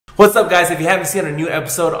What's up, guys? If you haven't seen a new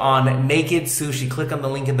episode on naked sushi, click on the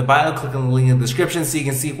link in the bio, click on the link in the description so you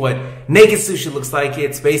can see what naked sushi looks like.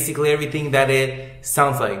 It's basically everything that it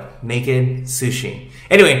sounds like, naked sushi.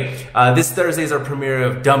 Anyway, this Thursday is our premiere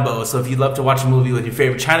of Dumbo, so if you'd love to watch a movie with your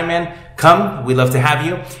favorite Chinaman, come. We'd love to have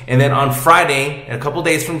you. And then on Friday, in a couple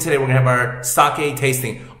days from today, we're going to have our sake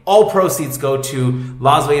tasting. All proceeds go to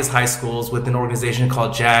Las Vegas high schools with an organization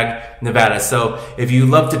called JAG Nevada. So if you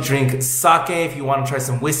love to drink sake, if you want to try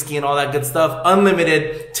some whiskey and all that good stuff,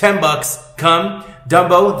 unlimited, $10, come.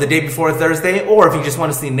 Dumbo the day before Thursday, or if you just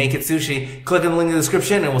want to see naked sushi, click on the link in the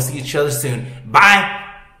description and we'll see each other soon. Bye!